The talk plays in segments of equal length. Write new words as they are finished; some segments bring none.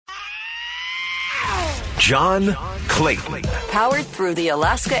John Clayton. Powered through the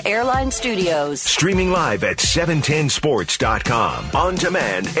Alaska Airlines Studios. Streaming live at 710sports.com. On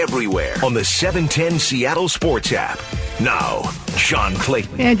demand everywhere on the 710 Seattle Sports app. Now, John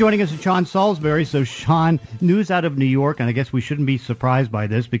Clayton. And joining us is Sean Salisbury. So, Sean, news out of New York, and I guess we shouldn't be surprised by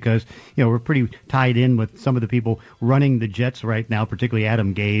this because, we're pretty tied in with some of the people running the Jets right now, particularly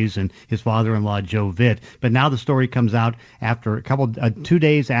Adam Gase and his father-in-law, Joe Vitt. But now the story comes out after 2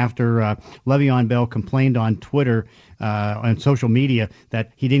 days after Le'Veon Bell complained on Twitter, on social media,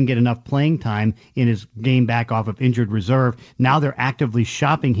 that he didn't get enough playing time in his game back off of injured reserve. Now they're actively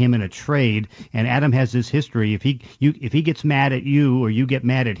shopping him in a trade, and Adam has this history. If he gets mad at you or you get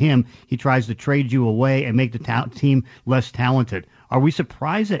mad at him, he tries to trade you away and make the team less talented. Are we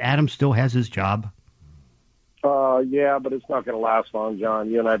surprised that Adam still has his job? Yeah, but it's not going to last long,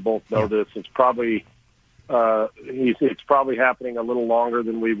 John. You and I both know this. It's probably it's probably happening a little longer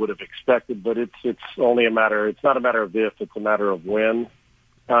than we would have expected, but it's only a matter. It's not a matter of if; it's a matter of when.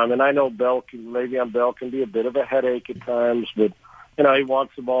 And I know Le'Veon Bell can be a bit of a headache at times, but he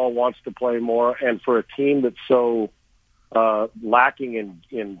wants the ball, wants to play more, and for a team that's so lacking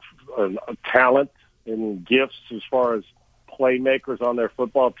in talent and gifts as far as playmakers on their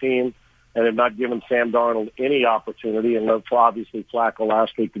football team, and have not given Sam Darnold any opportunity, and obviously Flacco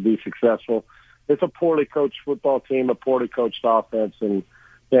last week to be successful. It's a poorly coached football team, a poorly coached offense, and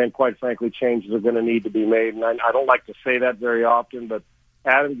quite frankly, changes are going to need to be made. And I don't like to say that very often, but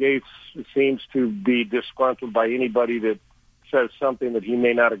Adam Gase seems to be disgruntled by anybody that says something that he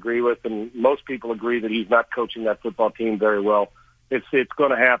may not agree with, and most people agree that he's not coaching that football team very well. It's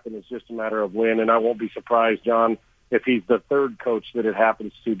going to happen. It's just a matter of when, and I won't be surprised, John, if he's the third coach that it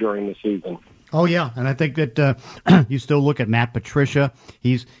happens to during the season. Oh, yeah, and I think that you still look at Matt Patricia.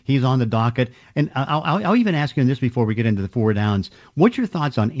 He's on the docket. And I'll even ask you this before we get into the four downs. What's your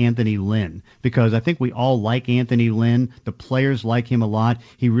thoughts on Anthony Lynn? Because I think we all like Anthony Lynn. The players like him a lot.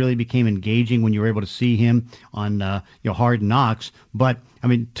 He really became engaging when you were able to see him on Hard Knocks. But,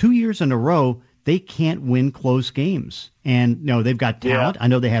 2 years in a row, they can't win close games. And, they've got talent. Yeah. I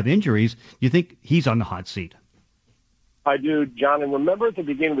know they have injuries. Do you think he's on the hot seat? I do, John. And remember at the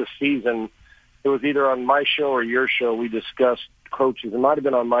beginning of the season, it was either on my show or your show, we discussed coaches. It might have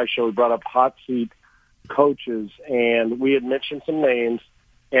been on my show. We brought up hot seat coaches, and we had mentioned some names,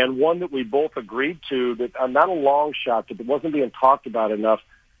 and one that we both agreed to that not a long shot, but that wasn't being talked about enough,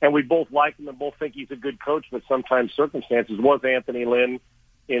 and we both like him and both think he's a good coach, but sometimes circumstances, was Anthony Lynn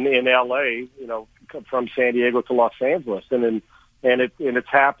in L.A., from San Diego to Los Angeles. And it's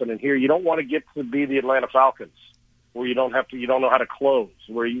happened. And here, you don't want to get to be the Atlanta Falcons, where you don't know how to close,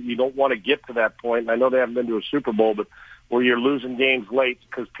 where you don't want to get to that point. And I know they haven't been to a Super Bowl, but where you're losing games late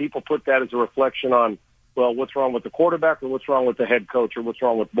because people put that as a reflection on, well, what's wrong with the quarterback or what's wrong with the head coach or what's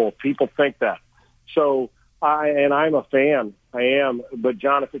wrong with both. People think that. So I'm a fan. I am. But,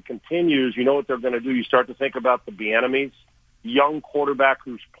 John, if it continues, you know what they're going to do. You start to think about the Bieniemys, young quarterback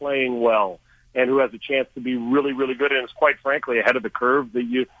who's playing well and who has a chance to be really, really good and is, quite frankly, ahead of the curve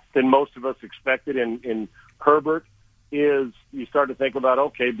than most of us expected in Herbert. Is you start to think about,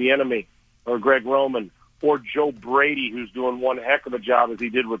 okay, Bieniemy or Greg Roman or Joe Brady, who's doing one heck of a job as he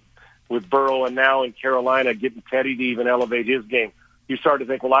did with Burrow, and now in Carolina getting Teddy to even elevate his game. You start to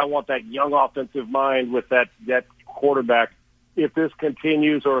think, well, I want that young offensive mind with that quarterback. If this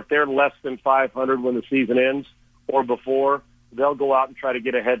continues or if they're less than 500 when the season ends or before, they'll go out and try to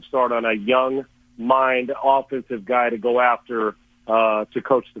get a head start on a young mind offensive guy to go after to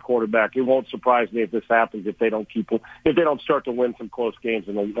coach the quarterback. It won't surprise me if this happens if they don't start to win some close games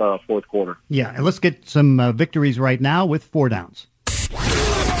in the fourth quarter. Yeah, and let's get some victories right now with four downs.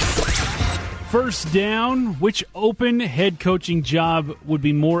 First down, which open head coaching job would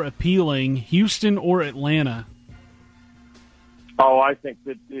be more appealing, Houston or Atlanta? Oh, I think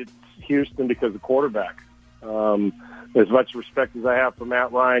that it's Houston because of quarterback. As much respect as I have for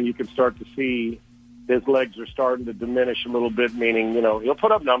Matt Ryan, you can start to see his legs are starting to diminish a little bit, meaning, he'll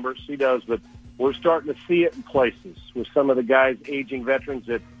put up numbers. He does, but we're starting to see it in places with some of the guys, aging veterans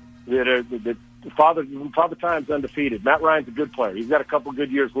that Father Time's undefeated. Matt Ryan's a good player. He's got a couple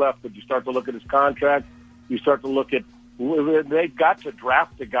good years left, but you start to look at his contract. You start to look at they've got to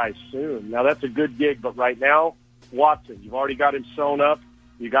draft the guy soon. Now, that's a good gig, but right now, Watson, you've already got him sewn up.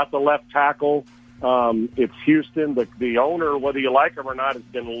 You got the left tackle. It's Houston. The owner, whether you like him or not, has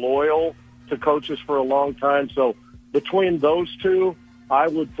been loyal to coaches for a long time. So between those two, I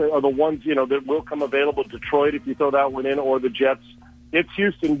would say are the ones, that will come available. Detroit, if you throw that one in, or the Jets. It's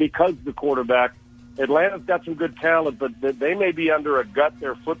Houston because the quarterback. Atlanta's got some good talent, but they may be under a gut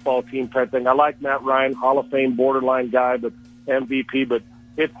their football team type thing. I like Matt Ryan, Hall of Fame borderline guy, but MVP. But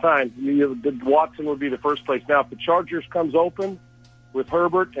It's time. Watson would be the first place. Now, if the Chargers comes open with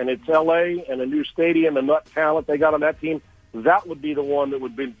Herbert and it's L.A. and a new stadium and that talent they got on that team, that would be the one that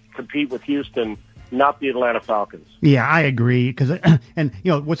would compete with Houston, not the Atlanta Falcons. Yeah, I agree. Because and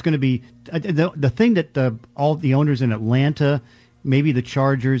what's going to be the thing that all the owners in Atlanta, maybe the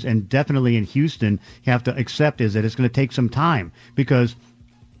Chargers, and definitely in Houston have to accept is that it's going to take some time, because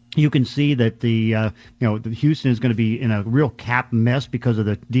you can see that the Houston is going to be in a real cap mess because of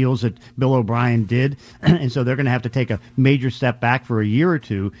the deals that Bill O'Brien did, and so they're going to have to take a major step back for a year or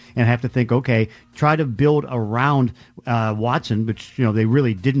two and have to think, okay, try to build around Watson, which they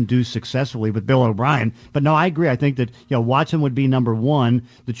really didn't do successfully with Bill O'Brien. But no, I agree. I think that Watson would be number one,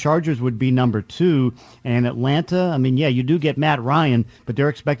 the Chargers would be number two, and Atlanta. I mean, yeah, you do get Matt Ryan, but they're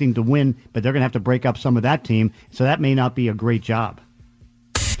expecting to win, but they're going to have to break up some of that team, so that may not be a great job.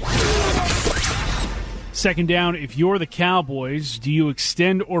 Second down, if you're the Cowboys, do you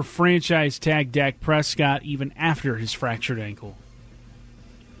extend or franchise tag Dak Prescott even after his fractured ankle?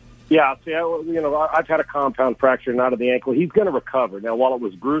 Yeah, see, I've had a compound fracture not of the ankle. He's going to recover. Now, while it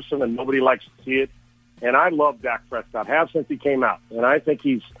was gruesome and nobody likes to see it, and I love Dak Prescott, have since he came out, and I think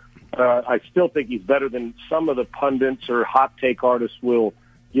I still think he's better than some of the pundits or hot take artists will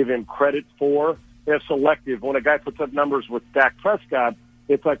give him credit for. They're selective. When a guy puts up numbers with Dak Prescott,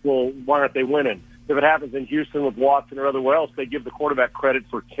 it's like, well, why aren't they winning? If it happens in Houston with Watson or everywhere else, they give the quarterback credit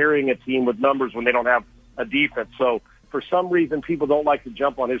for carrying a team with numbers when they don't have a defense. So for some reason, people don't like to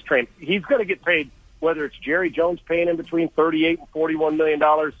jump on his train. He's going to get paid, whether it's Jerry Jones paying him between $38 and $41 million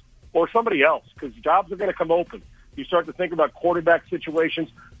or somebody else, because jobs are going to come open. You start to think about quarterback situations.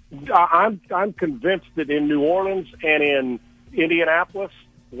 I'm convinced that in New Orleans and in Indianapolis,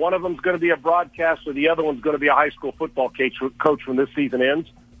 one of them's going to be a broadcaster, the other one's going to be a high school football coach when this season ends.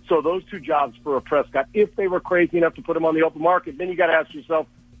 So those two jobs for a Prescott, if they were crazy enough to put him on the open market, then you got to ask yourself,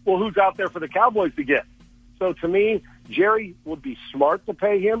 well, who's out there for the Cowboys to get? So to me, Jerry would be smart to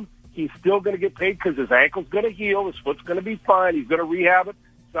pay him. He's still going to get paid because his ankle's going to heal. His foot's going to be fine. He's going to rehab it.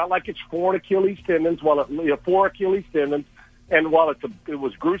 It's not like it's four Achilles tendons, and while it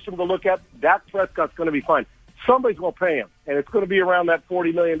was gruesome to look at, Dak Prescott's going to be fine. Somebody's going to pay him, and it's going to be around that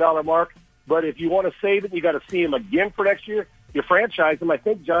 $40 million mark. But if you want to save it, you got to see him again for next year. You franchise him. I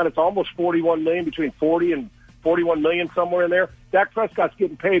think, John, it's almost $41 million, between $40 and $41 million, somewhere in there. Dak Prescott's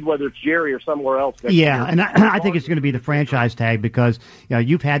getting paid, whether it's Jerry or somewhere else. Yeah, and I think it's going to be the franchise tag, because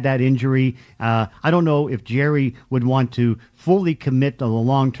you've had that injury. I don't know if Jerry would want to fully commit to the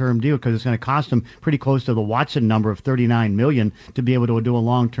long-term deal, because it's going to cost him pretty close to the Watson number of $39 million to be able to do a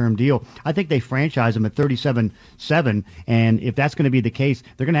long-term deal. I think they franchise him at $37.7, and if that's going to be the case,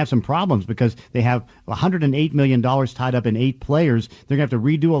 they're going to have some problems, because they have $108 million tied up in 8 players. They're going to have to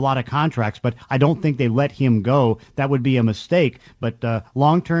redo a lot of contracts, but I don't think they let him go. That would be a mistake. But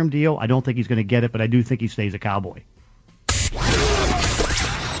long-term deal, I don't think he's going to get it, but I do think he stays a Cowboy.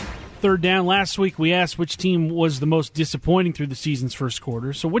 Third down, last week we asked which team was the most disappointing through the season's first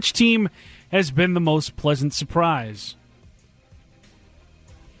quarter. So which team has been the most pleasant surprise?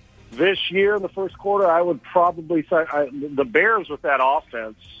 This year in the first quarter, I would probably say the Bears with that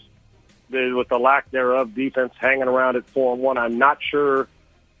offense, with the lack thereof, defense hanging around at 4-1. I'm not sure.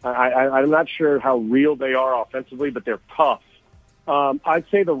 I'm not sure how real they are offensively, but they're tough. I'd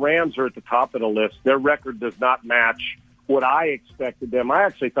say the Rams are at the top of the list. Their record does not match what I expected them. I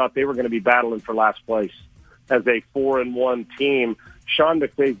actually thought they were going to be battling for last place as a 4-1 team. Sean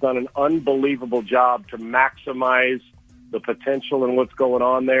McVay's done an unbelievable job to maximize the potential and what's going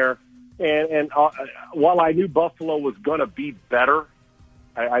on there. And while I knew Buffalo was going to be better,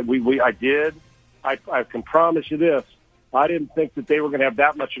 I can promise you this. I didn't think that they were going to have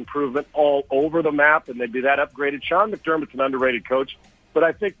that much improvement all over the map, and they'd be that upgraded. Sean McDermott's an underrated coach, but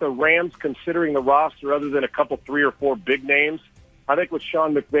I think the Rams, considering the roster, other than a couple, 3 or 4 big names, I think what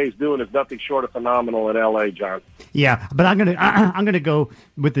Sean McVay's doing is nothing short of phenomenal in L.A., John. Yeah, but I'm gonna go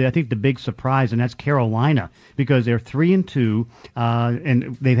with I think the big surprise, and that's Carolina, because they're 3-2,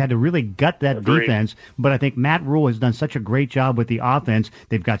 and they've had to really gut that defense. But I think Matt Rule has done such a great job with the offense.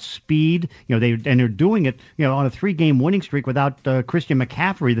 They've got speed, they're doing it, on a 3-game winning streak without Christian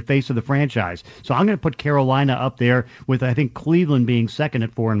McCaffrey, the face of the franchise. So I'm going to put Carolina up there with, I think, Cleveland being second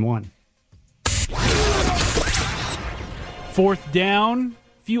at 4-1. Fourth down,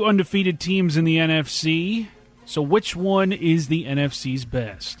 few undefeated teams in the NFC. So which one is the NFC's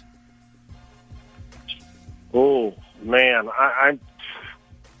best? Oh, man.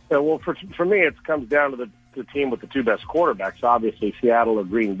 Well, for me, it comes down to the team with the 2 best quarterbacks, obviously Seattle or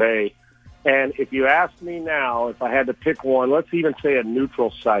Green Bay. And if you ask me now, if I had to pick one, let's even say a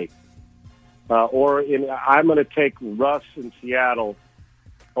neutral site. I'm going to take Russ in Seattle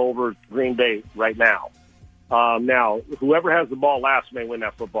over Green Bay right now. Now, whoever has the ball last may win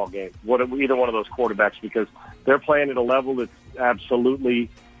that football game, either one of those quarterbacks, because they're playing at a level that's absolutely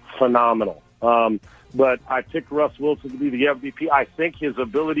phenomenal. But I picked Russ Wilson to be the MVP. I think his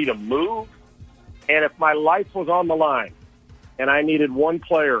ability to move, and if my life was on the line and I needed one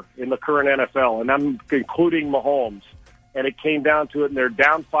player in the current NFL, and I'm including Mahomes, and it came down to it, and they're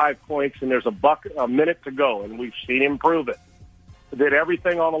down 5 points, and there's a minute to go, and we've seen him prove it. Did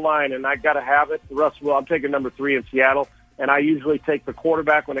everything on the line, and I got to have it. Russell, I'm taking number 3 in Seattle, and I usually take the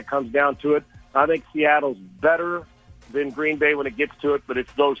quarterback when it comes down to it. I think Seattle's better than Green Bay when it gets to it, but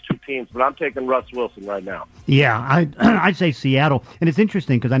it's those two teams. But I'm taking Russ Wilson right now. Yeah, I'd say Seattle. And it's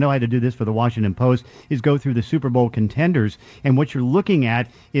interesting because I know I had to do this for the Washington Post, is go through the Super Bowl contenders. And what you're looking at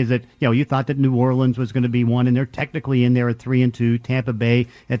is that, you thought that New Orleans was going to be one, and they're technically in there at 3-2, Tampa Bay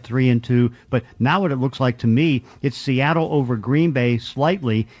at 3-2. But now what it looks like to me, it's Seattle over Green Bay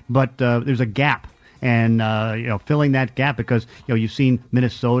slightly, but there's a gap. And, filling that gap because, you've seen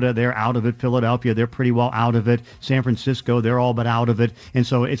Minnesota, they're out of it. Philadelphia, they're pretty well out of it. San Francisco, they're all but out of it. And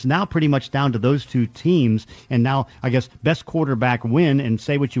so it's now pretty much down to those two teams. And now, I guess, best quarterback win, and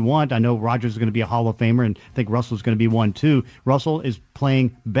say what you want. I know Rodgers is going to be a Hall of Famer, and I think Russell's going to be one too. Russell is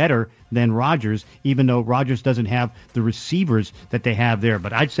playing better than Rodgers, even though Rodgers doesn't have the receivers that they have there.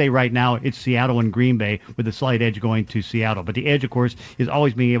 But I'd say right now it's Seattle and Green Bay with a slight edge going to Seattle. But the edge, of course, is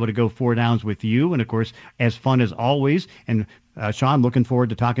always being able to go 4 downs with you. And, of course, as fun as always. And, Sean, looking forward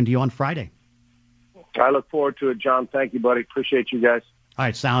to talking to you on Friday. I look forward to it, John. Thank you, buddy. Appreciate you guys. All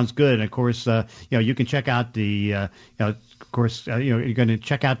right, sounds good. And of course, you can check out the, you're going to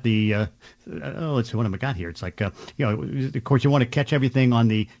check out the, let's see, what have I got here? It's like, of course, you want to catch everything on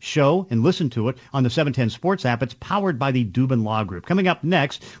the show and listen to it on the 710 Sports app. It's powered by the Dubin Law Group. Coming up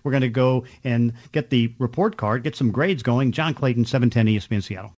next, we're going to go and get the report card, get some grades going. John Clayton, 710 ESPN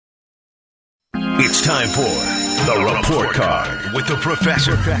Seattle. It's time for the Report Card with the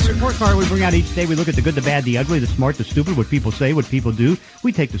Professor. The Report Card we bring out each day. We look at the good, the bad, the ugly, the smart, the stupid, what people say, what people do.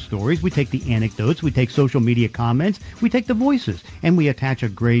 We take the stories, we take the anecdotes, we take social media comments, we take the voices, and we attach a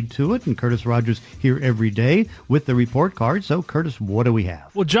grade to it. And Curtis Rogers here every day with the Report Card. So, Curtis, what do we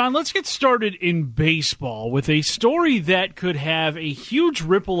have? Well, John, let's get started in baseball with a story that could have a huge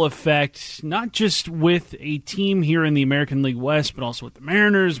ripple effect, not just with a team here in the American League West, but also with the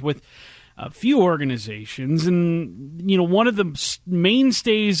Mariners, with a few organizations. And, one of the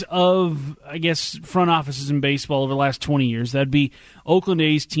mainstays of, I guess, front offices in baseball over the last 20 years, that'd be Oakland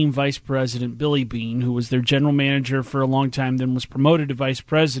A's team vice president Billy Beane, who was their general manager for a long time, then was promoted to vice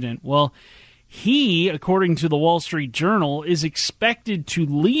president. Well, he, according to the Wall Street Journal, is expected to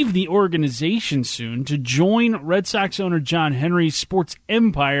leave the organization soon to join Red Sox owner John Henry's sports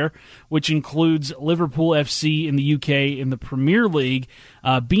empire, which includes Liverpool FC in the UK in the Premier League.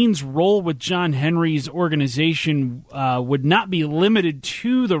 Beane's role with John Henry's organization would not be limited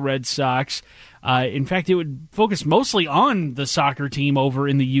to the Red Sox. In fact, it would focus mostly on the soccer team over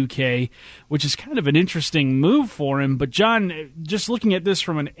in the UK, which is kind of an interesting move for him. But, John, just looking at this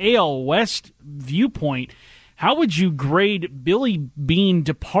from an AL West viewpoint, how would you grade Billy Beane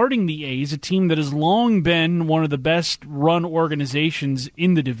departing the A's, a team that has long been one of the best-run organizations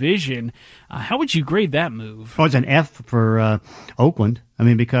in the division? How would you grade that move? Oh, it's an F for Oakland. I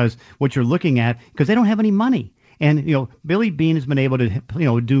mean, because what you're looking at, because they don't have any money. And, Billy Beane has been able to,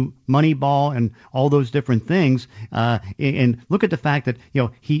 do Moneyball and all those different things. And look at the fact that,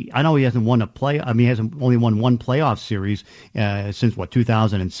 I know he hasn't won he hasn't only won one playoff series since,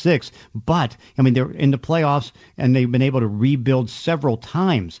 2006. But, they're in the playoffs and they've been able to rebuild several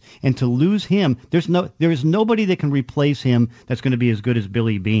times. And to lose him, there is nobody that can replace him that's going to be as good as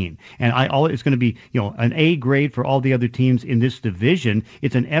Billy Beane. And it's going to be, an A grade for all the other teams in this division.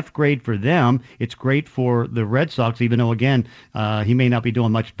 It's an F grade for them. It's great for the Red Sox, even though, again, he may not be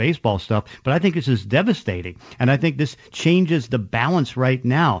doing much baseball stuff. But I think this is devastating. And I think this changes the balance right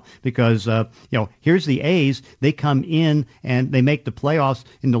now because, here's the A's. They come in and they make the playoffs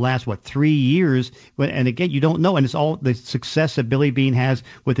in the last, 3 years. And again, you don't know. And it's all the success that Billy Beane has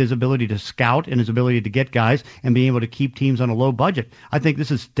with his ability to scout and his ability to get guys and being able to keep teams on a low budget. I think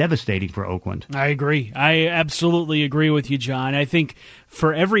this is devastating for Oakland. I agree. I absolutely agree with you, John. I think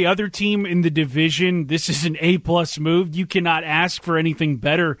for every other team in the division, this is an A-plus move. You cannot ask for anything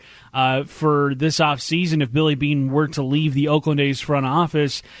better for this offseason if Billy Beane were to leave the Oakland A's front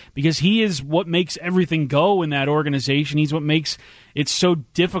office, because he is what makes everything go in that organization. He's what makes it so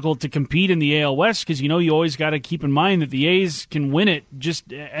difficult to compete in the AL West because, you always got to keep in mind that the A's can win it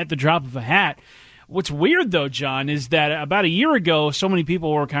just at the drop of a hat. What's weird, though, John, is that about a year ago, so many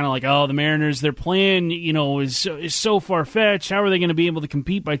people were kind of like, oh, the Mariners, their plan, is so far-fetched. How are they going to be able to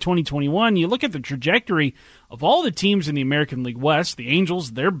compete by 2021? You look at the trajectory of all the teams in the American League West. The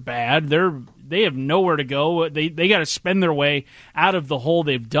Angels, they're bad. They have nowhere to go. They got to spend their way out of the hole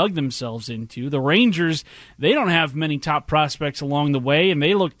they've dug themselves into. The Rangers, they don't have many top prospects along the way, and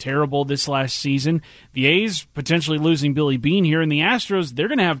they look terrible this last season. The A's potentially losing Billy Beane here, and the Astros, they're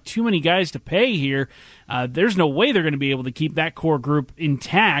going to have too many guys to pay here. There's no way they're going to be able to keep that core group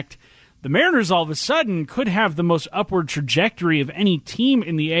intact. The Mariners all of a sudden could have the most upward trajectory of any team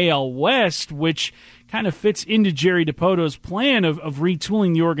in the AL West, which kind of fits into Jerry DiPoto's plan of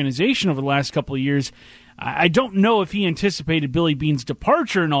retooling the organization over the last couple of years. I don't know if he anticipated Billy Beane's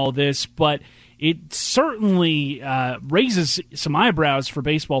departure in all this, but it certainly raises some eyebrows for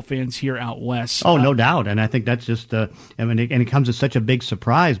baseball fans here out west. Oh, no doubt, and I think that's just it comes as such a big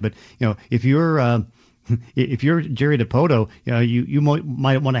surprise. But if you're Jerry DiPoto, you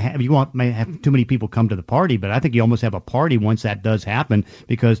might want to have may have too many people come to the party, but I think you almost have a party once that does happen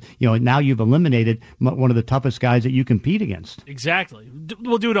because now you've eliminated one of the toughest guys that you compete against. Exactly.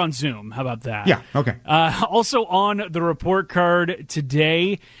 We'll do it on Zoom. How about that? Yeah. Okay. Also on the report card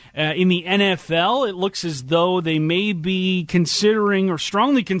today, in the NFL, it looks as though they may be considering or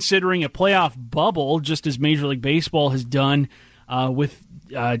strongly considering a playoff bubble, just as Major League Baseball has done with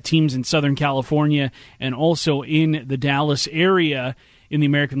teams in Southern California and also in the Dallas area in the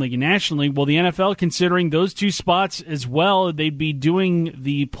American League and National League. Well, the NFL considering those two spots as well. They'd be doing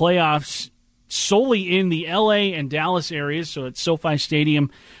the playoffs solely in the LA and Dallas areas, so it's SoFi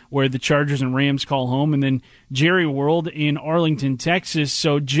Stadium where the Chargers and Rams call home, and then Jerry World in Arlington, Texas.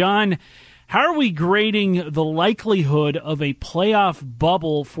 So, John, how are we grading the likelihood of a playoff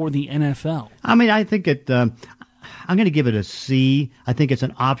bubble for the NFL? I mean, I think I'm going to give it a C. I think it's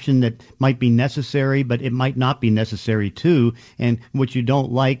an option that might be necessary, but it might not be necessary too. And what you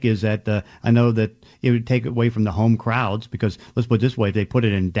don't like is that I know that it would take away from the home crowds because let's put it this way: if they put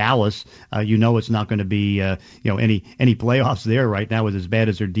it in Dallas, it's not going to be any playoffs there right now with as bad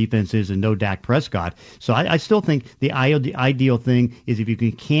as their defense is and no Dak Prescott. So I still think the ideal thing is if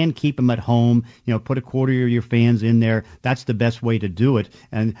you can keep them at home, put a quarter of your fans in there. That's the best way to do it.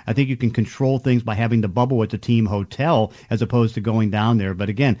 And I think you can control things by having the bubble at the team hotel as opposed to going down there. But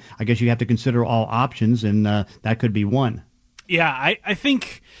again, I guess you have to consider all options, and that could be one. Yeah, I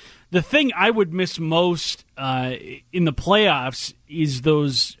think the thing I would miss most in the playoffs is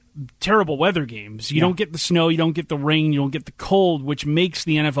those terrible weather games. You don't get the snow, you don't get the rain, you don't get the cold, which makes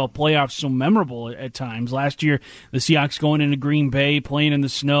the NFL playoffs so memorable at times. Last year, the Seahawks going into Green Bay, playing in the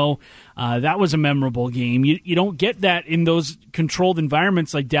snow, that was a memorable game. You don't get that in those controlled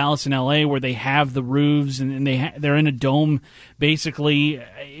environments like Dallas and LA where they have the roofs and they're in a dome, basically.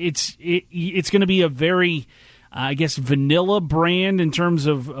 It's going to be a very vanilla brand in terms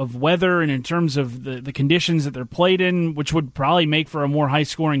of weather and in terms of the conditions that they're played in, which would probably make for a more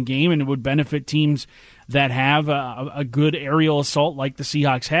high-scoring game, and it would benefit teams that have a good aerial assault like the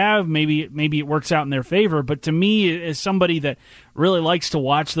Seahawks have. Maybe it works out in their favor. But to me, as somebody that really likes to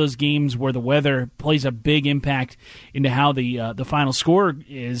watch those games where the weather plays a big impact into how the final score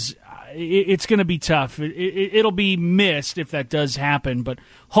is, it's going to be tough. It'll be missed if that does happen, but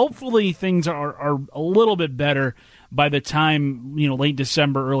hopefully things are a little bit better by the time late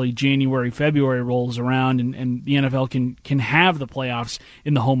December, early January, February rolls around, and the NFL can have the playoffs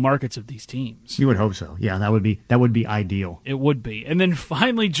in the home markets of these teams. You would hope so. Yeah, that would be ideal. It would be. And then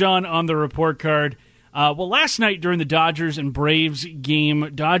finally, John, on the report card. Last night during the Dodgers and Braves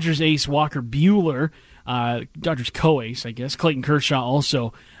game, Dodgers ace Walker Buehler, Dodgers co-ace, I guess, Clayton Kershaw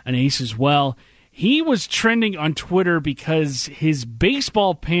also an ace as well. He was trending on Twitter because his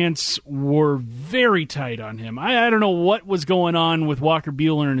baseball pants were very tight on him. I don't know what was going on with Walker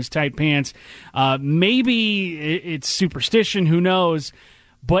Buehler and his tight pants. Maybe it's superstition, who knows.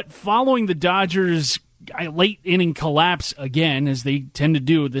 But following the Dodgers' late inning collapse again, as they tend to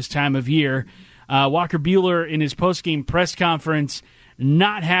do this time of year, Walker Buehler in his postgame press conference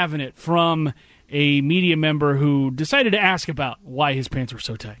not having it from a media member who decided to ask about why his pants were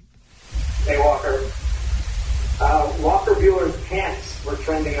so tight. Hey, Walker. Walker Buehler's pants were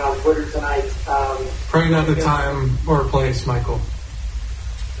trending on Twitter tonight. Probably not the time or place, Michael.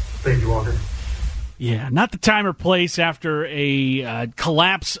 Thank you, Walker. Yeah, not the time or place after a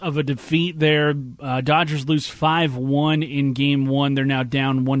collapse of a defeat there. Dodgers lose 5-1 in Game 1. They're now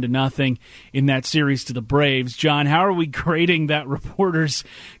down 1-0 in that series to the Braves. John, how are we grading that reporter's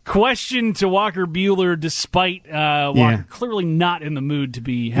question to Walker Buehler despite Walker clearly not in the mood to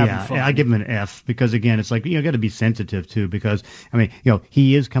be having fun? Yeah, I give him an F because, again, it's like, got to be sensitive, too, because,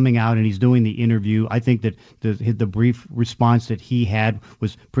 he is coming out and he's doing the interview. I think that the brief response that he had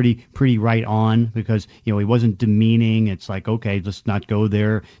was pretty right on because, he wasn't demeaning. It's like, okay, let's not go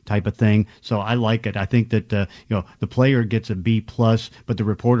there type of thing. So I like it. I think that, the player gets a B+, but the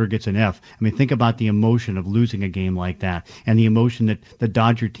reporter gets an F. Think about the emotion of losing a game like that and the emotion that the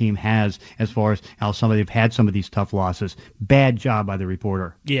Dodger team has as far as how they've had some of these tough losses. Bad job by the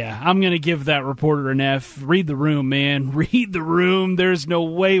reporter. Yeah, I'm going to give that reporter an F. Read the room, man. Read the room. There's no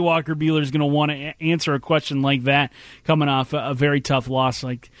way Walker Buehler is going to want to answer a question like that coming off a very tough loss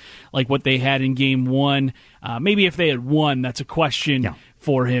like what they had in Game 1. Maybe if they had won, that's a question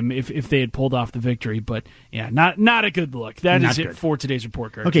for him if they had pulled off the victory. But, not a good look. That is it for today's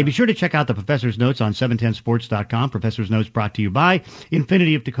report card. Okay, be sure to check out the Professor's Notes on 710sports.com. Professor's Notes brought to you by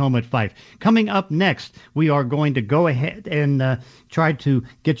Infinity of Tacoma at Fife. Coming up next, we are going to go ahead and try to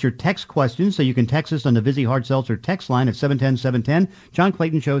get your text questions, so you can text us on the Vizzy Hard Seltzer text line at 710-710. John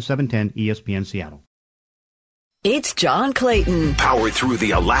Clayton Show, 710 ESPN Seattle. It's John Clayton. Powered through the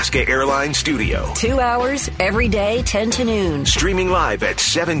Alaska Airlines studio. 2 hours every day, 10 to noon. Streaming live at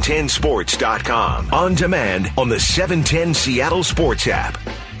 710sports.com. On demand on the 710 Seattle Sports app.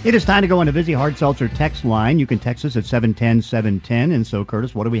 It is time to go on the Vizzy Hard Seltzer text line. You can text us at 710-710. And so,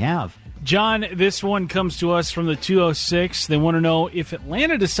 Curtis, what do we have? John, this one comes to us from the 206. They want to know if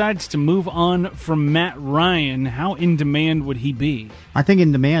Atlanta decides to move on from Matt Ryan, how in demand would he be? I think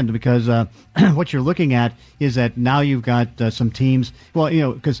in demand because what you're looking at is that now you've got some teams.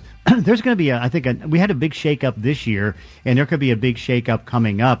 Well, because there's going to be we had a big shakeup this year, and there could be a big shakeup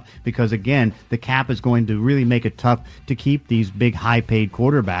coming up because, again, the cap is going to really make it tough to keep these big, high-paid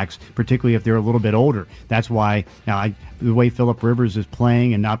quarterbacks, particularly if they're a little bit older. That's why now the way Phillip Rivers is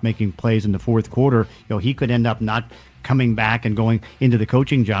playing and not making plays in the fourth quarter, he could end up not coming back and going into the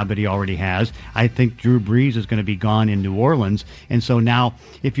coaching job that he already has. I think Drew Brees is going to be gone in New Orleans. And so now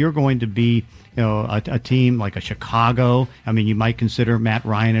if you're going to be a team like a Chicago, you might consider Matt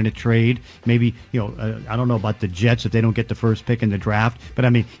Ryan in a trade. Maybe, I don't know about the Jets if they don't get the first pick in the draft.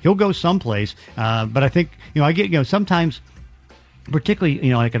 But, he'll go someplace. But I think, I get, sometimes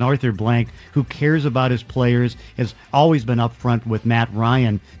particularly, like an Arthur Blank, who cares about his players, has always been upfront with Matt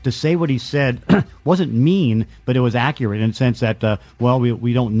Ryan. To say what he said wasn't mean, but it was accurate in the sense that,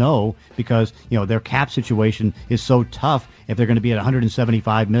 we don't know because, their cap situation is so tough if they're going to be at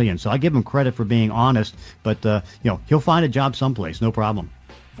 $175 million. So I give him credit for being honest, but, he'll find a job someplace, no problem.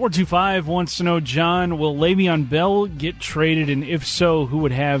 425 wants to know, John, will Le'Veon Bell get traded, and if so, who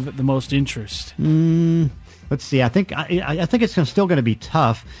would have the most interest? Let's see. I think it's still going to be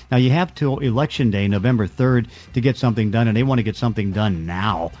tough. Now, you have till Election Day, November 3rd, to get something done, and they want to get something done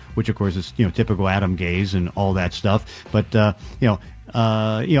now, which, of course, is typical Adam Gase and all that stuff. But, the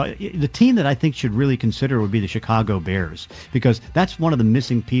team that I think should really consider would be the Chicago Bears because that's one of the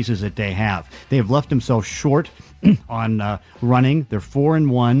missing pieces that they have. They have left themselves short on running. They're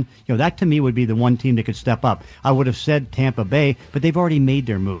 4-1. That to me would be the one team that could step up. I would have said Tampa Bay, but they've already made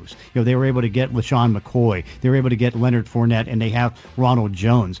their moves. They were able to get LaShawn McCoy. They were able to get Leonard Fournette, and they have Ronald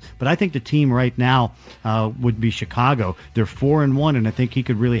Jones. But I think the team right now would be Chicago. They're 4-1, and I think he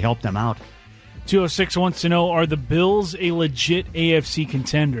could really help them out. 206 wants to know, are the Bills a legit AFC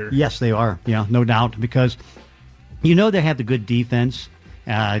contender? Yes, they are. Yeah, no doubt, because they have the good defense.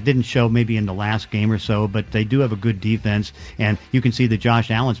 It didn't show maybe in the last game or so, but they do have a good defense, and you can see that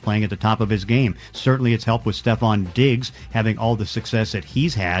Josh Allen's playing at the top of his game. Certainly it's helped with Stephon Diggs having all the success that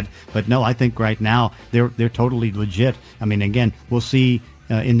he's had, but no, I think right now they're totally legit. Again, we'll see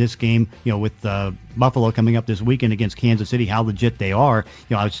in this game, with Buffalo coming up this weekend against Kansas City, how legit they are.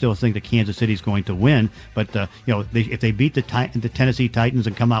 I would still think that Kansas City's going to win, but if they beat the Tennessee Titans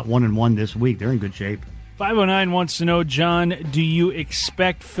and come out 1-1 this week, they're in good shape. 509 wants to know, John, do you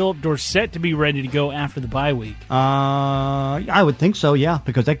expect Philip Dorsett to be ready to go after the bye week? I would think so, yeah,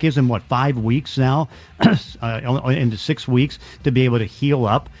 because that gives him, 5 weeks now, into 6 weeks to be able to heal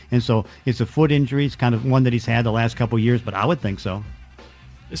up. And so it's a foot injury. It's kind of one that he's had the last couple of years, but I would think so.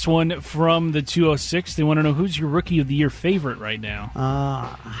 This one from the 206, they want to know, who's your Rookie of the Year favorite right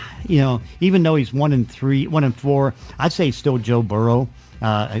now? Even though he's 1-4, I'd say still Joe Burrow.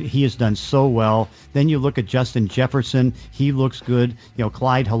 He has done so well. Then you look at Justin Jefferson. He looks good.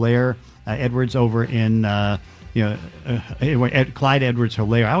 Clyde Hilaire, Edwards over in Clyde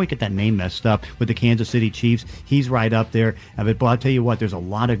Edwards-Helaire. I always get that name messed up with the Kansas City Chiefs. He's right up there. But I'll tell you what, there's a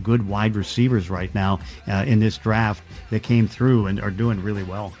lot of good wide receivers right now in this draft that came through and are doing really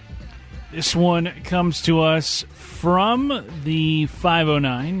well. This one comes to us from the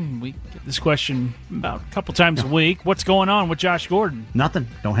 509. We get this question about a couple times a week. What's going on with Josh Gordon? Nothing.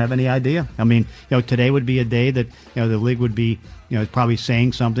 Don't have any idea. I mean, today would be a day that, the league would be, probably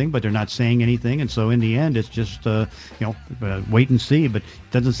saying something, but they're not saying anything. And so in the end, it's just, wait and see. But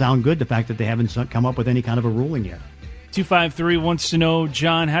it doesn't sound good, the fact that they haven't come up with any kind of a ruling yet. 253 wants to know,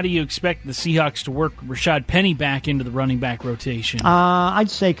 John, how do you expect the Seahawks to work Rashad Penny back into the running back rotation? I'd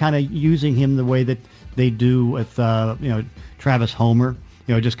say kind of using him the way that they do with, Travis Homer.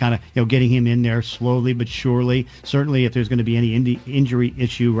 Just kind of, getting him in there slowly but surely. Certainly, if there's going to be any injury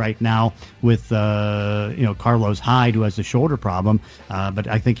issue right now with, Carlos Hyde, who has the shoulder problem, but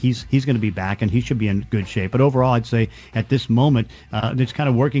I think he's going to be back and he should be in good shape. But overall, I'd say at this moment, it's kind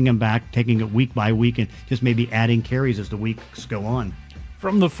of working him back, taking it week by week, and just maybe adding carries as the weeks go on.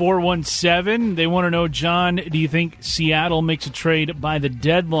 From the 417, they want to know, John, do you think Seattle makes a trade by the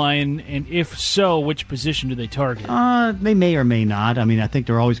deadline? And if so, which position do they target? They may or may not. I mean, I think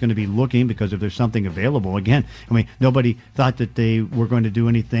they're always going to be looking because if there's something available. Again, I mean, nobody thought that they were going to do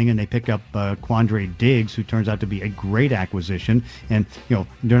anything, and they pick up Quandre Diggs, who turns out to be a great acquisition. And,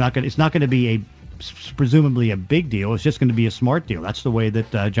 they're not going. It's not going to be presumably a big deal. It's just going to be a smart deal. That's the way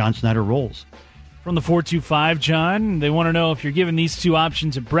that John Snyder rolls. From the 425, John, they want to know if you're given these two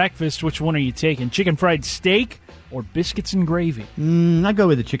options at breakfast, which one are you taking? Chicken fried steak or biscuits and gravy? I'd go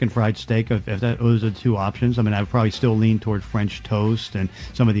with the chicken fried steak if those are the two options. I mean, I would probably still lean toward French toast and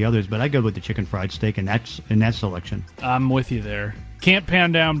some of the others, but I'd go with the chicken fried steak in that selection. I'm with you there. Can't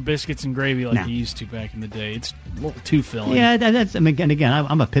pound down biscuits and gravy like you used to back in the day. It's a little too filling. Yeah, that's. I mean, and again,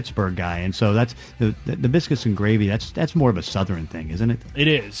 I'm a Pittsburgh guy, and so that's the biscuits and gravy. That's more of a Southern thing, isn't it? It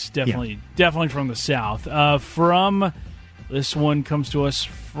is definitely from the South. From this one comes to us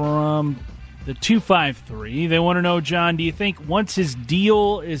from the 253. They want to know, John, do you think once his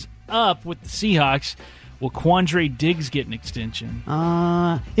deal is up with the Seahawks, will Quandre Diggs get an extension?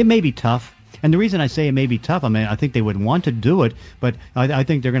 It may be tough. And the reason I say it may be tough, I mean, I think they would want to do it, but I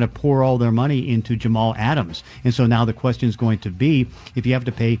think they're going to pour all their money into Jamal Adams. And so now the question is going to be, if you have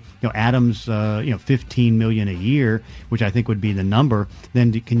to pay Adams $15 million a year, which I think would be the number,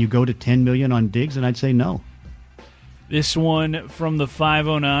 then can you go to $10 million on Diggs? And I'd say no. This one from the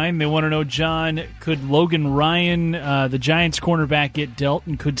 509. They want to know, John, could Logan Ryan, the Giants cornerback, get dealt,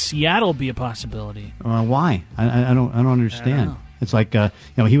 and could Seattle be a possibility? Why? I don't understand. I don't know. It's like,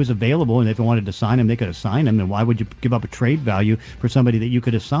 he was available, and if they wanted to sign him, they could have signed him. And why would you give up a trade value for somebody that you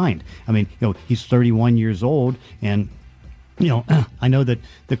could have signed? I mean, he's 31 years old, and, I know that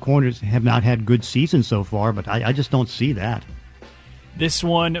the corners have not had good seasons so far, but I just don't see that. This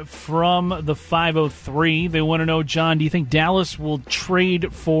one from the 503. They want to know, John, do you think Dallas will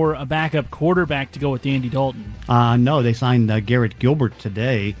trade for a backup quarterback to go with Andy Dalton? No, they signed Garrett Gilbert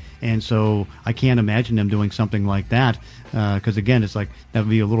today, and so I can't imagine them doing something like that because, again, it's like that would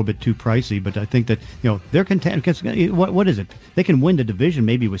be a little bit too pricey. But I think that, they're content. What is it? They can win the division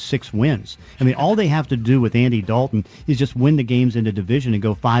maybe with 6 wins. I mean, all they have to do with Andy Dalton is just win the games in the division and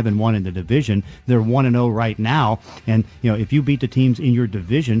go 5-1 in the division. They're 1-0 right now, and, if you beat the teams in your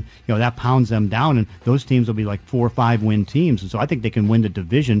division, that pounds them down, and those teams will be like 4 or 5 win teams. And so I think they can win the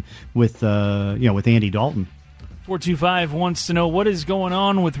division with Andy Dalton. 425 wants to know what is going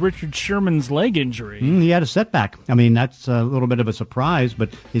on with Richard Sherman's leg injury. He had a setback. I mean, that's a little bit of a surprise,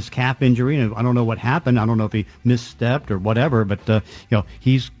 but his calf injury, and I don't know what happened. I don't know if he misstepped or whatever, but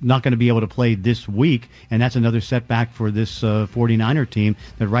he's not going to be able to play this week, and that's another setback for this 49er team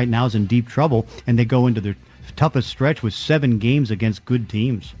that right now is in deep trouble, and they go into their toughest stretch with 7 games against good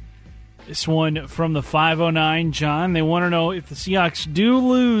teams. This one from the 509, John. They want to know, if the Seahawks do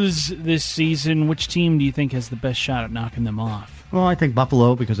lose this season, which team do you think has the best shot at knocking them off? Well, I think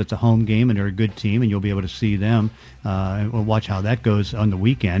Buffalo, because it's a home game and they're a good team, and you'll be able to see them. And we'll watch how that goes on the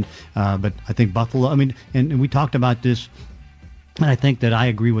weekend. But I think Buffalo, I mean, and we talked about this, and I think that I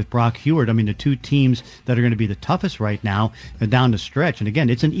agree with Brock Heward. I mean, the two teams that are going to be the toughest right now are down the stretch. And again,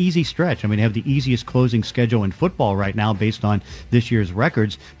 it's an easy stretch. I mean, they have the easiest closing schedule in football right now based on this year's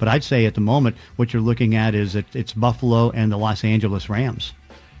records. But I'd say at the moment, what you're looking at is it's Buffalo and the Los Angeles Rams.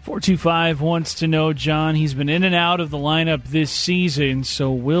 425 wants to know, John, he's been in and out of the lineup this season,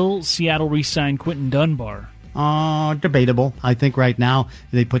 so will Seattle re-sign Quentin Dunbar? Debatable. I think right now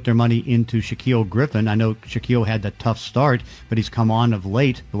they put their money into Shaquille Griffin. I know Shaquille had that tough start, but he's come on of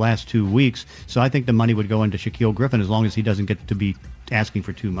late the last 2 weeks. So I think the money would go into Shaquille Griffin as long as he doesn't get to be asking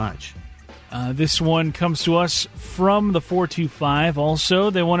for too much. This one comes to us from the 425. Also,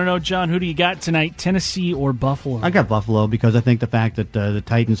 they want to know, John, who do you got tonight, Tennessee or Buffalo? I got Buffalo because I think the fact that the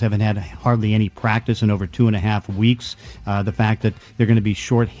Titans haven't had hardly any practice in over 2.5 weeks, the fact that they're going to be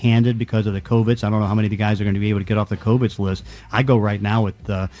short-handed because of the COVIDs. I don't know how many of the guys are going to be able to get off the COVIDs list. I go right now with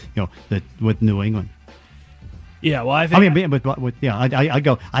with New England. Yeah, well, I think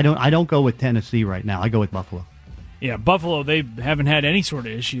I don't go with Tennessee right now. I go with Buffalo. Yeah, Buffalo, they haven't had any sort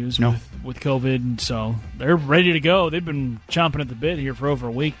of issues with COVID, so they're ready to go. They've been chomping at the bit here for over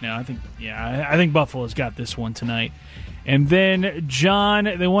a week now. I think Buffalo's got this one tonight. And then, John,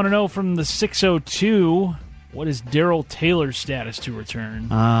 they want to know from the 602, what is Darrell Taylor's status to return?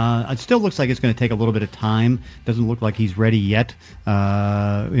 It still looks like it's going to take a little bit of time. Doesn't look like he's ready yet.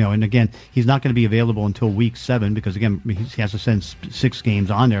 And again, he's not going to be available until week 7 because, again, he has to send 6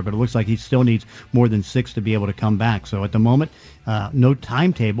 games on there. But it looks like he still needs more than 6 to be able to come back. So at the moment, no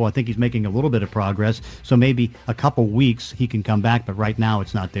timetable. I think he's making a little bit of progress. So maybe a couple weeks he can come back. But right now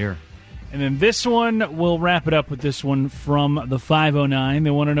it's not there. And then this one, we'll wrap it up with this one from the 509.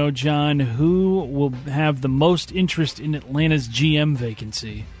 They want to know, John, who will have the most interest in Atlanta's GM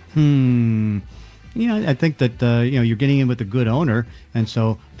vacancy? I think that you're getting in with a good owner, and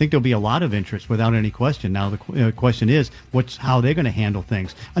so I think there'll be a lot of interest without any question. Now the question is, how they're going to handle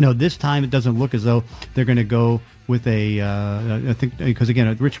things. I know this time it doesn't look as though they're going to go with I think because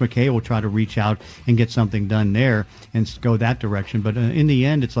again, Rich McKay will try to reach out and get something done there and go that direction. But in the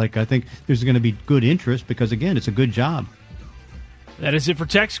end, it's like I think there's going to be good interest because again, it's a good job. That is it for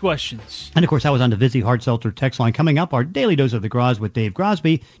text questions. And, of course, that was on the Vizzy Hard Seltzer text line. Coming up, our Daily Dose of the Graz with Dave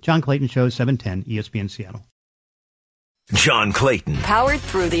Grosby. John Clayton Show, 710 ESPN Seattle. John Clayton. Powered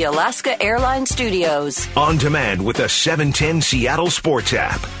through the Alaska Airlines Studios. On demand with the 710 Seattle Sports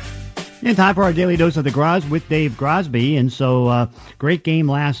app. And time for our Daily Dose of the Graz with Dave Grosby. And so, great game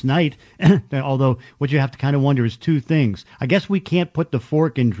last night. Although, what you have to kind of wonder is 2 things. I guess we can't put the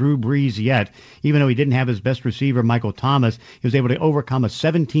fork in Drew Brees yet. Even though he didn't have his best receiver, Michael Thomas, he was able to overcome a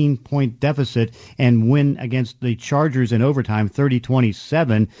 17-point deficit and win against the Chargers in overtime,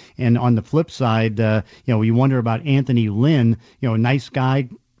 30-27. And on the flip side, you wonder about Anthony Lynn. Nice guy.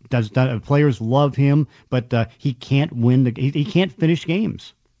 Players love him, but he can't win. He can't finish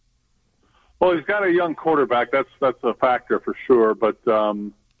games. Well, he's got a young quarterback. That's a factor for sure. But,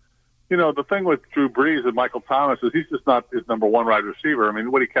 the thing with Drew Brees and Michael Thomas is he's just not his number one wide receiver. I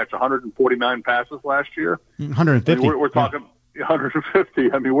mean, what did he catch, 149 passes last year? 150. I mean, we're talking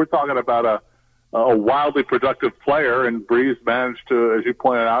 150. I mean, we're talking about a wildly productive player, and Brees managed to, as you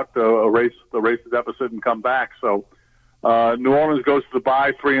pointed out, erase the deficit and come back. So New Orleans goes to the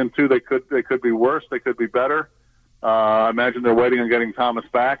bye 3-2. They could be worse. They could be better. I imagine they're waiting on getting Thomas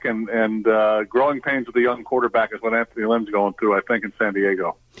back, and growing pains with the young quarterback is what Anthony Lynn's going through, I think, in San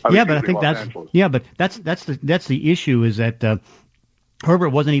Diego. But I think that's the issue is that Herbert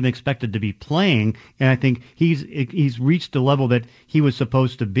wasn't even expected to be playing, and I think he's reached the level that he was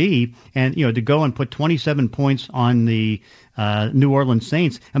supposed to be, and to go and put 27 points on the New Orleans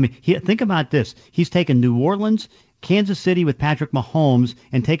Saints. I mean, think about this: he's taken New Orleans, Kansas City with Patrick Mahomes,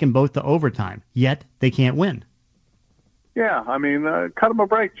 and taken both to overtime. Yet they can't win. Yeah, I mean, cut him a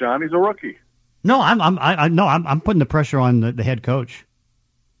break, John. He's a rookie. No, I'm putting the pressure on the head coach.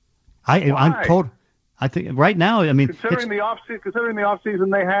 I think right now, I mean, considering the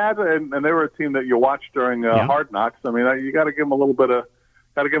offseason they had, and they were a team that you watched during Hard Knocks. I mean, you got to give them a little bit of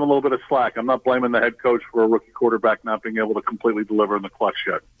slack. I'm not blaming the head coach for a rookie quarterback not being able to completely deliver in the clutch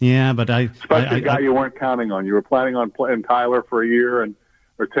yet. Yeah, but especially a guy you weren't counting on. You were planning on playing Tyler for a year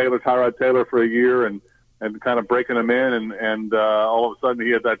Tyrod Taylor for a year, and kind of breaking him in, and all of a sudden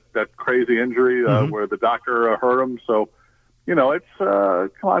he had that crazy injury where the doctor hurt him. So, it's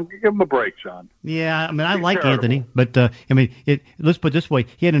come on, give him a break, John. Yeah, I mean, I like Anthony, but let's put it this way: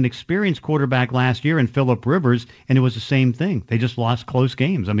 he had an experienced quarterback last year in Phillip Rivers, and it was the same thing. They just lost close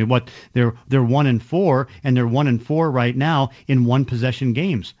games. I mean, they're 1-4, and they're 1-4 right now in one possession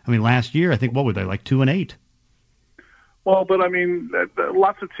games. I mean, last year I think what were they, like 2-8? Well, but I mean,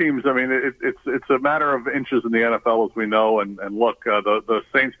 lots of teams. I mean, it's a matter of inches in the NFL, as we know. And look, the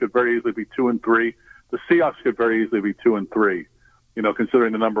Saints could very easily be 2-3. The Seahawks could very easily be 2-3.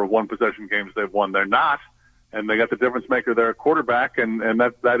 Considering the number of one possession games they've won, they're not, and they got the difference maker there at quarterback, and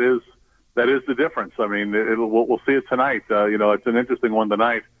that is the difference. I mean, we'll see it tonight. It's an interesting one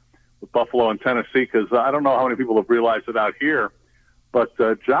tonight with Buffalo and Tennessee, because I don't know how many people have realized it out here, but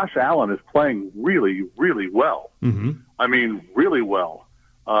Josh Allen is playing really, really well. Mm-hmm. I mean, really well.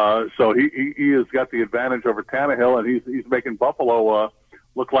 So he has got the advantage over Tannehill, and he's making Buffalo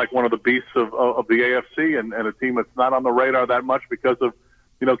look like one of the beasts of the AFC, and a team that's not on the radar that much because of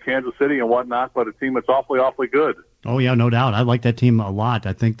Kansas City and whatnot, but a team that's awfully good. Oh, yeah, no doubt. I like that team a lot.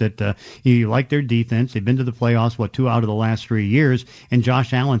 I think that you like their defense. They've been to the playoffs, 2 out of the last 3 years. And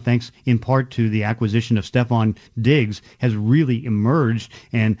Josh Allen, thanks in part to the acquisition of Stephon Diggs, has really emerged.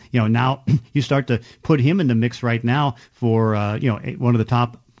 And, now you start to put him in the mix right now for, one of the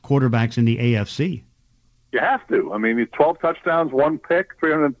top quarterbacks in the AFC. You have to. I mean, 12 touchdowns, 1 pick,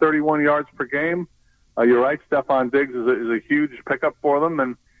 331 yards per game. You're right. Stephon Diggs is a huge pickup for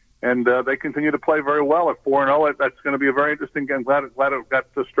them, and they continue to play very well at 4-0. That's going to be a very interesting game. Glad it got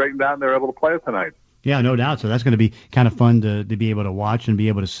straightened out and they're able to play it tonight. Yeah, no doubt. So that's going to be kind of fun to be able to watch and be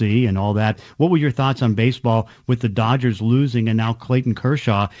able to see and all that. What were your thoughts on baseball with the Dodgers losing and now Clayton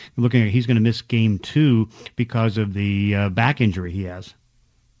Kershaw looking like he's going to miss Game 2 because of the back injury he has?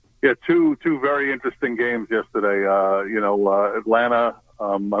 Yeah, two very interesting games yesterday. Atlanta,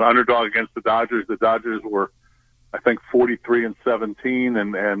 an underdog against the Dodgers. The Dodgers were, I think, 43-17,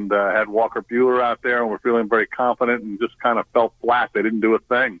 and had Walker Buehler out there, and were feeling very confident, and just kind of fell flat. They didn't do a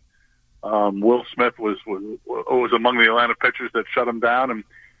thing. Will Smith was among the Atlanta pitchers that shut him down,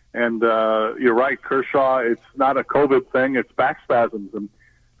 and you're right, Kershaw. It's not a COVID thing; it's back spasms. And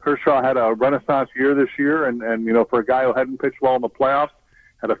Kershaw had a renaissance year this year, and for a guy who hadn't pitched well in the playoffs,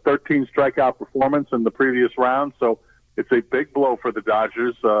 had a 13 strikeout performance in the previous round. So it's a big blow for the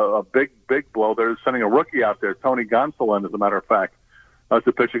Dodgers, a big blow. They're sending a rookie out there, Tony Gonsolin, as a matter of fact,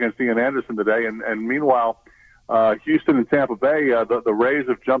 to pitch against Ian Anderson today. And meanwhile, Houston and Tampa Bay, the Rays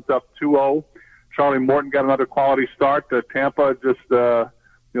have jumped up 2-0. Charlie Morton got another quality start. Tampa just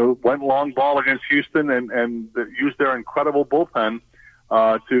went long ball against Houston and used their incredible bullpen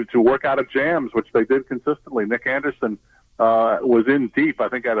to work out of jams, which they did consistently. Nick Anderson was in deep. I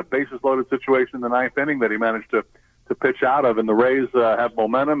think had a bases loaded situation in the 9th inning that he managed to pitch out of, and the Rays have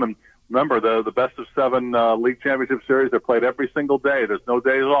momentum. And remember, the best of 7 league championship series are played every single day. There's no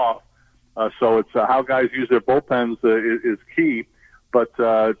days off. So it's how guys use their bullpens is key. But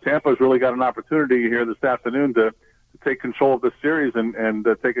Tampa's really got an opportunity here this afternoon to take control of the series and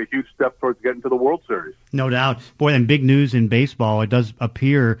take a huge step towards getting to the World Series. No doubt. Boy, and big news in baseball. It does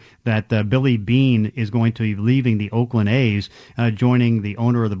appear that Billy Beane is going to be leaving the Oakland A's, joining the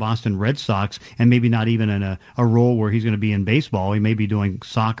owner of the Boston Red Sox, and maybe not even in a role where he's going to be in baseball. He may be doing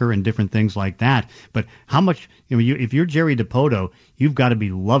soccer and different things like that. But how much, if you're Jerry Dipoto, you've got to be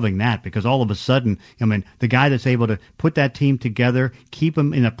loving that, because all of a sudden, the guy that's able to put that team together, keep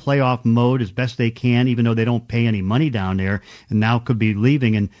them in a playoff mode as best they can, even though they don't pay any money down there, and now could be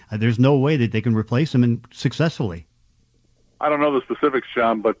leaving, and there's no way that they can replace him successfully. I don't know the specifics,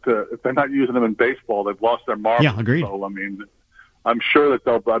 Sean, but if they're not using them in baseball, they've lost their marbles. Yeah, agreed. So, I'm sure that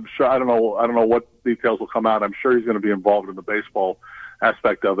I don't know what details will come out. I'm sure he's going to be involved in the baseball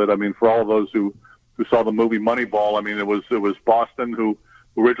aspect of it. For all of those who saw the movie Moneyball, it was Boston who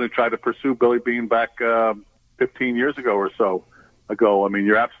originally tried to pursue Billy Beane back 15 years ago or so ago.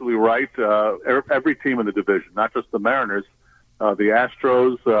 You're absolutely right. Every team in the division, not just the Mariners, the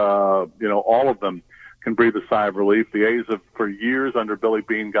Astros, all of them can breathe a sigh of relief. The A's have, for years under Billy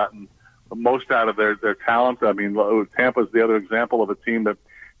Beane, gotten the most out of their talent. Tampa's the other example of a team that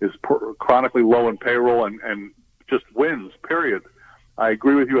is chronically low in payroll and just wins, period. I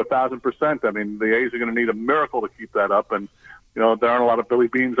agree with you 1,000%. The A's are going to need a miracle to keep that up. And, there aren't a lot of Billy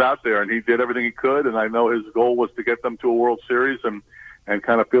Beanes out there, and he did everything he could. And I know his goal was to get them to a World Series, and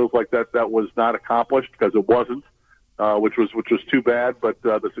kind of feels like that was not accomplished because it wasn't, which was too bad. But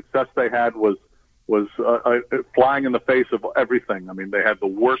the success they had was flying in the face of everything. They had the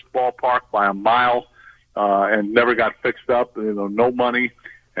worst ballpark by a mile, and never got fixed up. No money,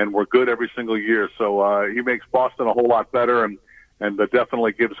 and were good every single year. So he makes Boston a whole lot better, and that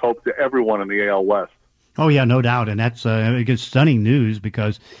definitely gives hope to everyone in the AL West. Oh, yeah, no doubt. And that's it's stunning news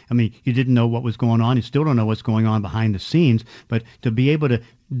because, you didn't know what was going on. You still don't know what's going on behind the scenes. But to be able to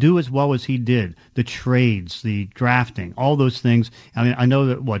do as well as he did, the trades, the drafting, all those things. I know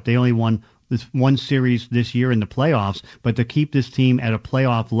that, they only won this one series this year in the playoffs, but to keep this team at a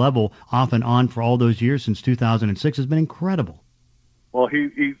playoff level off and on for all those years since 2006 has been incredible. Well,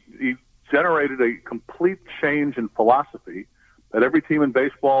 he generated a complete change in philosophy that every team in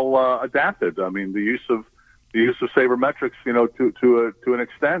baseball adapted. The use of sabermetrics, to an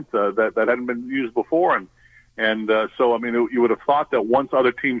extent that hadn't been used before, and so you would have thought that once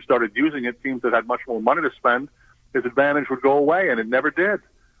other teams started using it, teams that had much more money to spend, his advantage would go away, and it never did.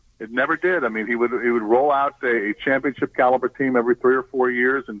 It never did. He would roll out a championship caliber team every 3 or 4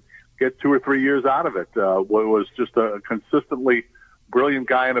 years and get 2 or 3 years out of it. Was just a consistently brilliant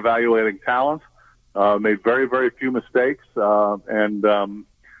guy in evaluating talent. Made very, very few mistakes. And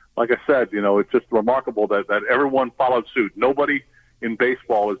like I said, it's just remarkable that everyone followed suit. Nobody in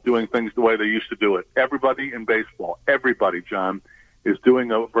baseball is doing things the way they used to do it. Everybody in baseball, everybody, John, is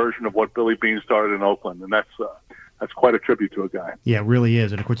doing a version of what Billy Beane started in Oakland, and that's quite a tribute to a guy. Yeah, it really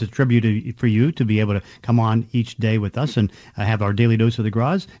is. And, of course, it's a tribute for you to be able to come on each day with us and have our daily dose of the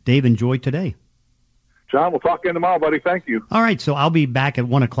Graz. Dave, enjoy today. John, we'll talk again tomorrow, buddy. Thank you. All right, so I'll be back at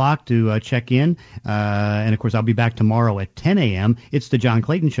 1 o'clock to check in. And, of course, I'll be back tomorrow at 10 a.m. It's the John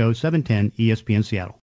Clayton Show, 710 ESPN Seattle.